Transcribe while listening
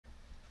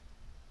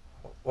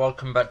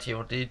Welcome back to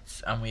Evil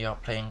Deedz, and we are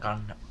playing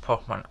on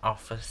Pokemon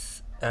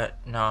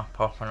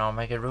Pokemon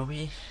Omega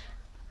Ruby,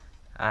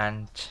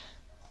 and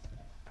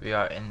we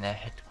are in the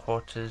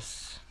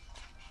headquarters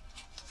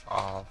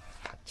of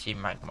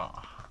Team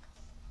Magma.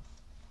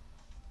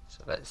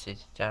 So let's see,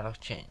 the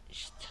dialogue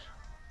changed.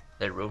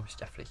 The room's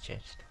definitely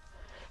changed.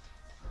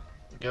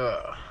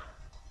 Go.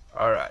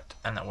 Alright,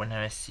 and the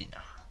winner is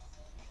Cena.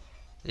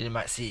 Lady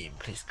Maxine,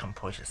 please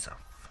compose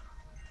yourself.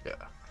 Go.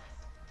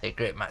 The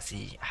great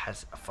Maxine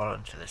has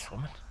fallen to this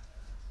woman.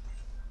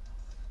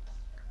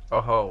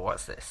 Oh ho,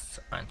 what's this?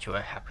 Aren't you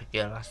a happy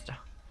girl, Asta?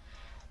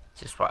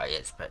 Just what I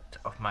expect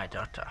of my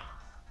daughter.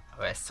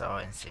 We're so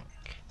in sync.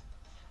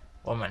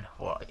 Woman,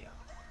 who are you?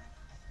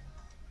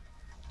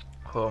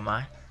 Who am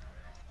I?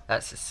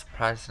 That's a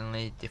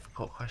surprisingly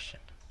difficult question.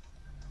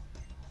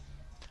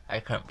 I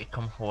can't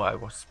become who I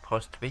was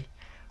supposed to be.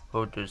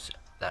 Who does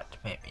that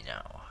make me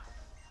now?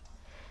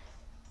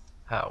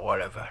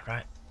 Whatever,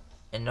 right?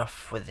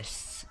 Enough with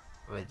this,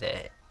 with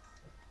the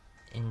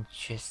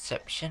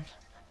interception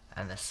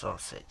and the soul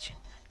searching.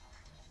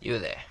 You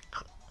there,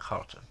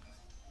 Carlton.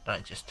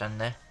 Don't just stand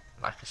there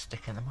like a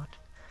stick in the mud.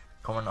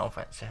 Come on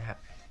over and say hi.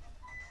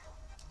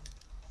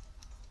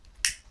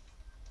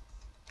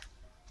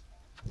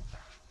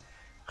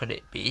 Could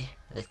it be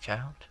the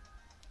child?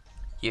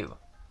 You.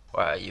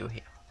 Why are you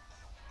here?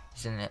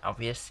 Isn't it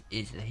obvious?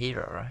 He's the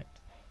hero, right?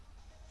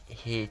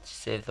 Here to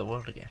save the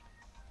world again.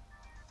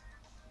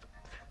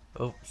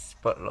 Oops,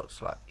 but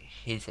looks like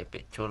he's a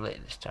bit too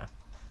late this time.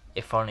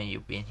 If only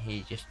you'd been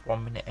here just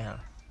 1 minute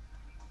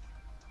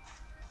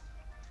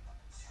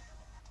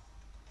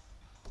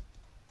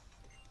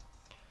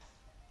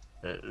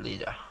early.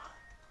 Leader.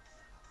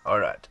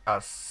 Alright,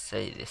 I'll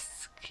say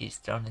this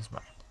keystone is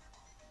mine.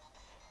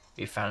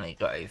 We finally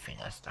got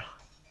everything, Esther.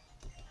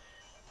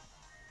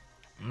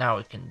 Now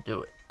we can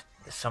do it.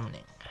 The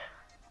summoning.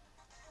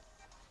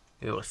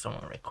 We will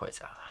summon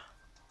Rayquaza.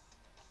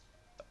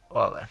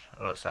 Well then,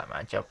 looks like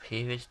my job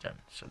here is done,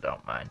 so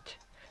don't mind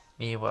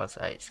me whilst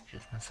I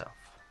excuse myself.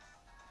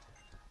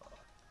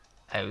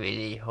 I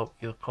really hope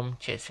you come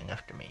chasing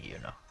after me, you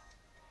know.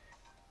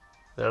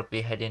 We'll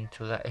be heading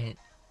to that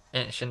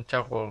ancient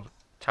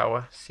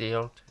tower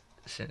sealed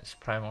since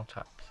primal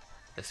times,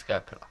 the Sky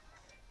Pillar.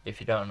 If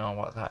you don't know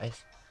what that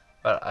is,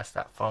 well, ask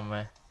that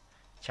former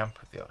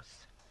champ of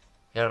yours.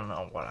 He'll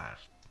know what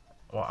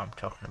I'm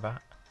talking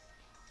about.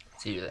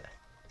 See you there.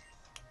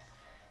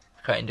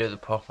 I can't do the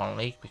Pokemon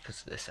League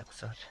because of this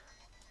episode.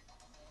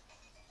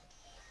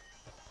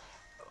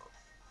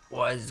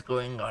 What is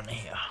going on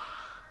here?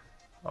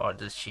 Or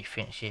does she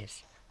think she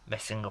is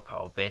messing up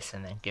our base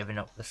and then giving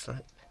up the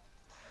slip?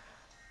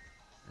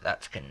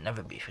 That can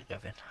never be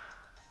forgiven.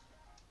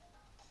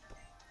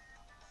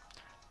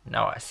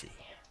 Now I see.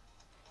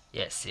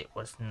 Yes, it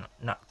was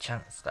not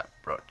chance that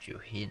brought you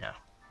here now.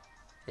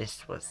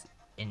 This was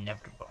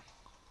inevitable.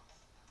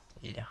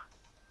 Yeah.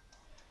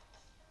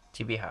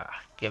 TBH,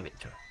 give it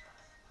to him.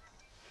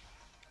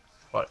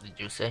 What did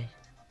you say?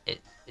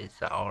 Is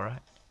that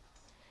alright?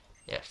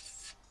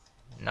 Yes.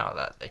 Now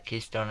that the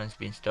keystone has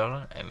been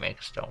stolen, a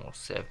megastone will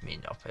serve me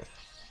no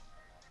purpose.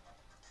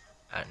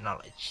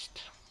 Acknowledged.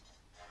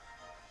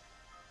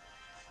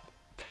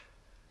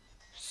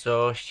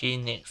 So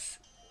Shinix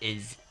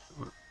is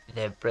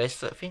the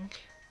bracelet thing,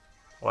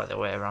 what they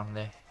wear around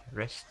their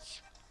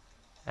wrists,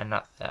 and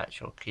not the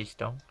actual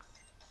keystone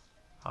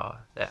or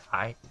the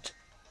height.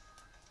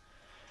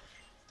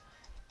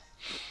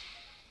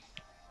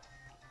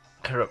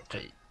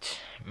 Corrupted.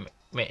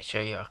 Make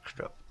sure you're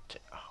corrupt.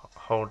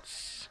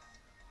 Holds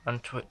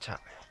onto it tight.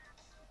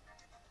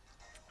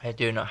 I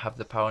do not have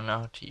the power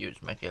now to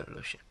use Mega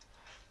Evolution,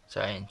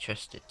 so I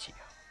entrust it to you.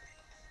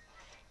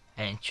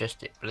 I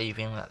entrust it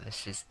believing that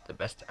this is the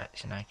best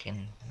action I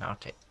can now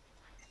take.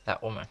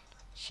 That woman,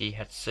 she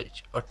had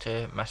such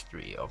utter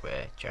mastery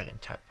over dragon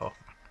type Pokemon.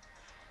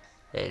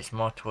 There is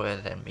more to her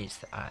than meets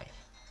the eye.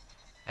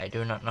 I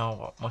do not know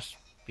what must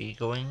be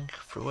going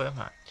through her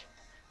mind,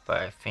 but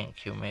I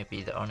think you may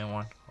be the only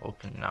one who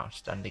can now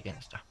stand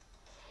against her.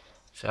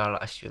 So I'll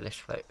ask you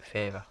this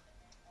favour.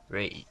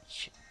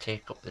 Rage,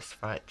 take up this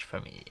fight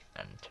for me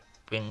and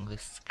bring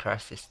this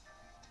crisis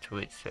to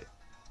its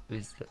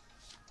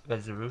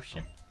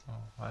resolution. Or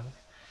whatever.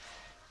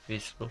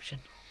 Resolution.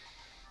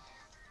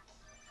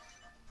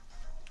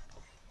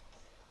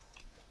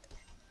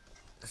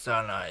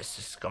 So now it's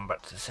just gone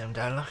back to the same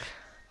dialogue.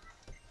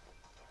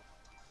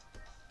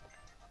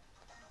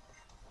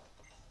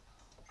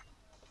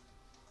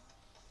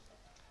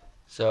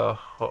 So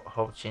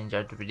hope you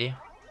enjoyed the video.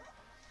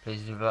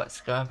 Please leave a like,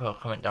 subscribe, or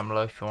comment down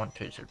below if you want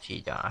to. It's up to you,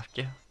 you don't have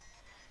to.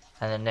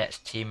 And the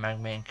next Team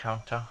Magma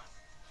encounter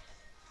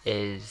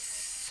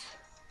is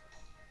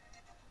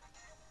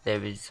the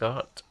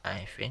resort,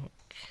 I think.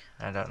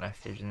 I don't know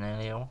if there's an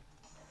earlier one.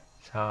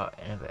 So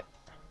in a bit.